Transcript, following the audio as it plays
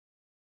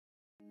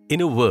In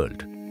a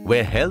world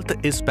where health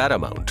is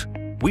paramount,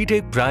 we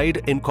take pride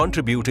in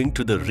contributing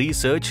to the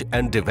research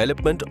and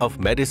development of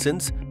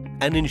medicines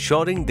and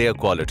ensuring their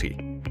quality.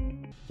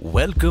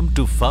 Welcome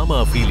to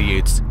Pharma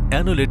Affiliates,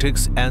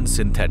 Analytics and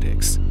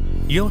Synthetics,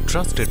 your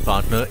trusted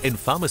partner in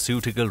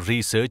pharmaceutical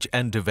research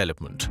and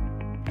development.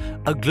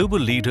 A global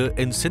leader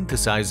in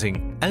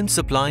synthesizing and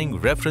supplying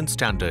reference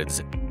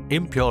standards,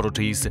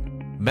 impurities,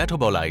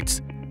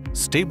 metabolites,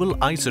 stable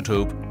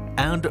isotope,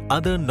 and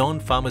other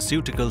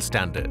non-pharmaceutical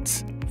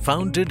standards.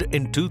 Founded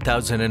in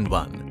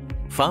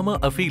 2001, Pharma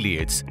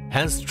Affiliates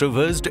has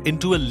traversed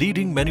into a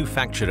leading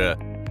manufacturer,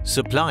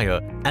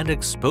 supplier, and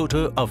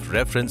exporter of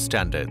reference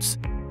standards.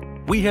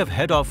 We have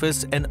head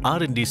office and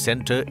R&D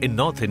center in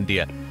North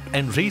India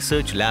and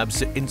research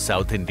labs in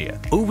South India.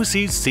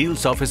 Overseas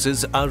sales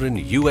offices are in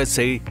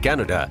USA,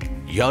 Canada,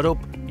 Europe,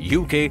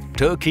 UK,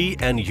 Turkey,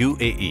 and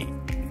UAE.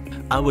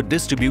 Our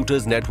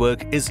distributors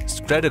network is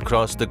spread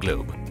across the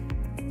globe.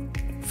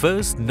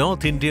 First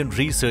North Indian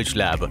research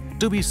lab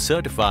to be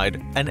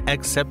certified and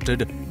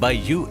accepted by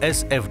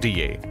US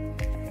FDA,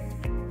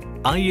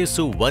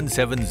 ISO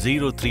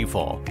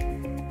 17034,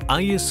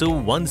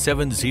 ISO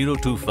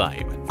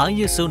 17025,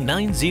 ISO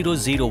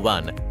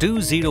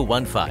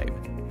 9001-2015.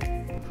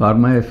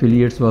 Pharma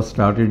Affiliates was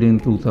started in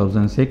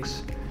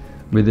 2006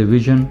 with a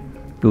vision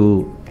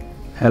to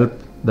help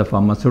the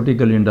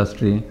pharmaceutical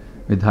industry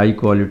with high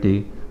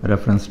quality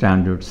reference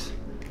standards.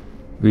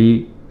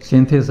 We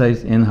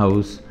synthesize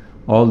in-house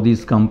all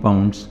these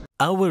compounds.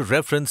 Our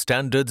reference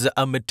standards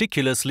are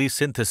meticulously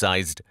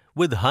synthesized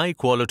with high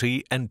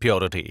quality and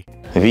purity.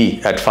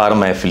 We at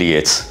Pharma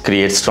Affiliates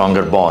create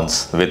stronger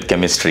bonds with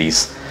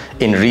chemistries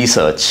in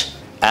research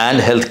and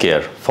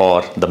healthcare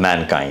for the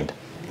mankind.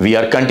 We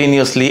are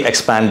continuously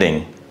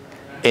expanding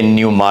in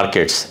new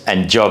markets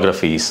and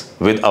geographies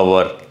with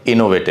our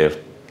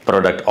innovative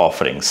product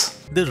offerings.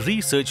 The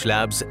research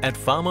labs at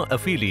Pharma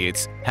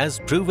Affiliates has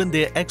proven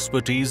their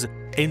expertise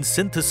in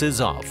synthesis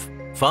of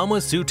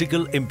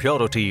pharmaceutical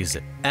impurities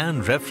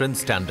and reference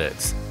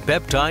standards,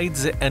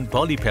 peptides and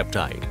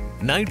polypeptide,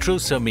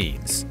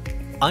 nitrosamines,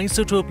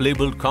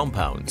 isotope-labeled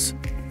compounds,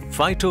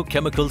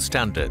 phytochemical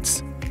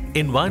standards,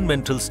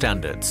 environmental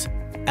standards,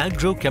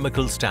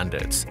 agrochemical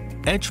standards,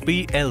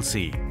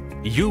 HPLC,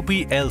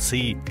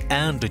 UPLC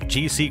and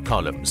GC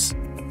columns.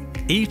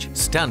 Each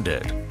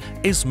standard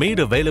is made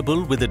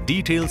available with a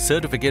detailed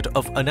certificate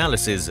of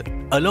analysis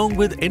along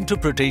with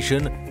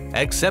interpretation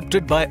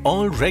accepted by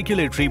all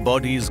regulatory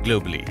bodies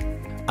globally.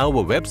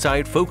 Our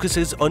website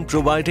focuses on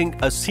providing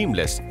a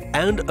seamless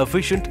and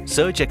efficient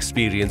search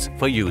experience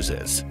for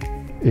users.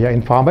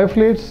 In Pharma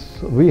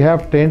Affiliates, we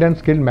have trained and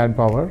skilled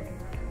manpower.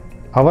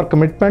 Our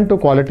commitment to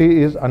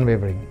quality is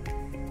unwavering.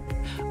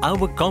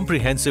 Our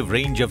comprehensive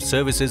range of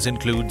services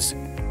includes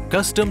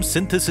custom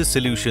synthesis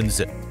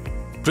solutions,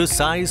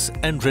 precise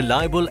and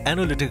reliable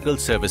analytical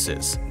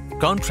services,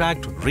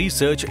 contract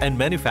research and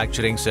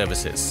manufacturing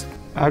services.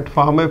 At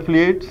Pharma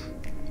Affiliates,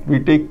 we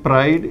take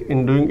pride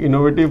in doing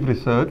innovative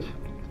research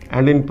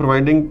and in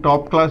providing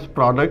top-class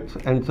products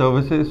and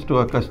services to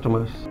our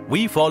customers.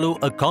 We follow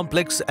a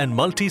complex and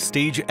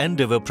multi-stage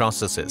endeavor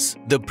processes.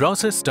 The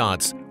process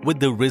starts with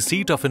the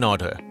receipt of an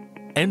order,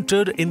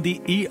 entered in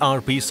the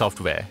ERP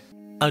software.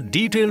 A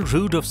detailed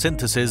route of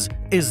synthesis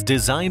is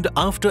designed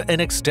after an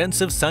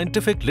extensive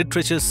scientific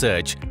literature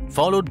search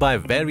followed by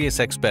various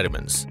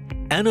experiments.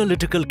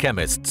 Analytical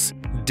chemists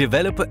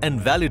develop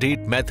and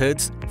validate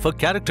methods for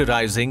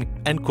characterizing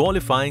and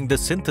qualifying the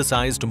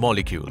synthesized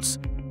molecules,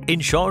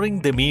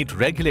 ensuring they meet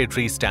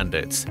regulatory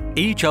standards.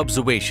 Each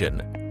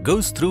observation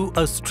goes through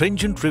a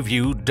stringent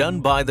review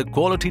done by the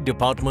quality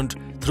department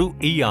through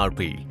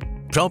ERP.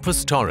 Proper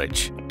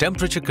storage,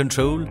 temperature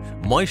control,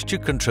 moisture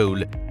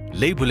control,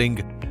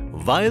 labeling,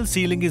 vial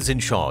sealing is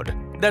ensured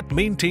that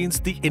maintains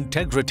the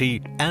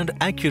integrity and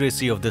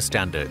accuracy of the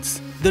standards.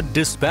 The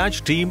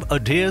dispatch team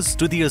adheres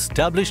to the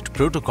established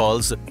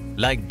protocols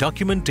like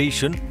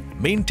documentation,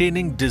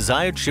 maintaining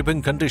desired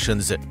shipping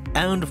conditions,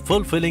 and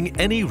fulfilling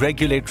any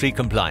regulatory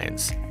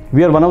compliance.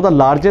 We are one of the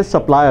largest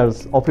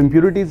suppliers of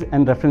impurities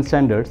and reference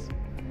standards.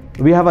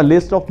 We have a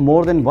list of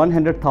more than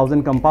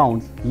 100,000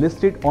 compounds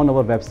listed on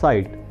our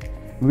website.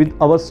 With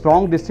our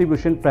strong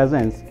distribution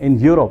presence in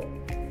Europe,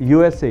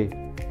 USA,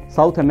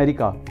 South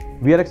America,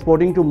 we are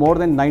exporting to more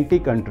than 90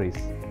 countries.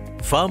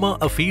 Pharma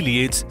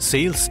Affiliates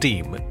sales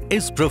team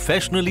is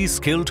professionally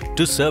skilled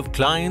to serve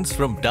clients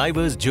from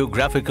diverse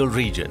geographical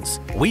regions.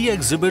 We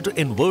exhibit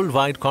in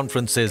worldwide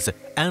conferences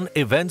and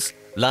events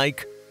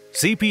like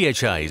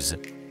CPHIs,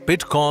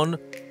 PitCon,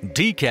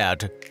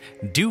 DCAT,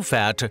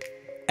 DUFAT,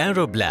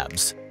 Arab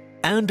Labs,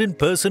 and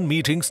in-person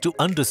meetings to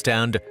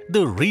understand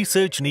the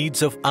research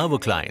needs of our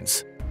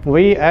clients.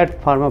 We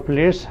at Pharma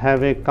Affiliates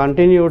have a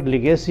continued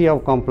legacy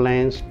of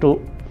compliance to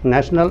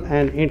national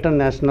and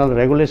international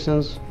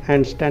regulations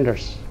and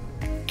standards.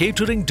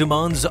 Catering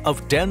demands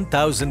of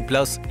 10,000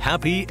 plus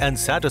happy and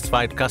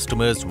satisfied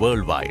customers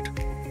worldwide.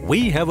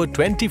 We have a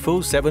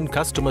 24/7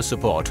 customer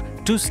support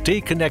to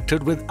stay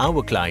connected with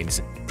our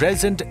clients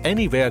present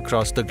anywhere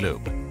across the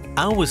globe.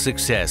 Our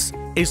success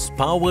is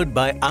powered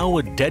by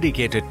our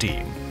dedicated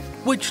team.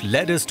 which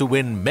led us to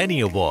win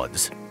many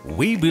awards.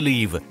 We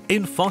believe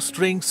in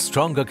fostering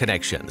stronger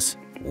connections.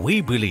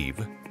 We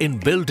believe in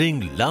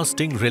building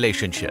lasting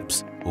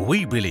relationships.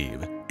 We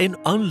believe in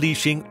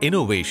unleashing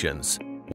innovations.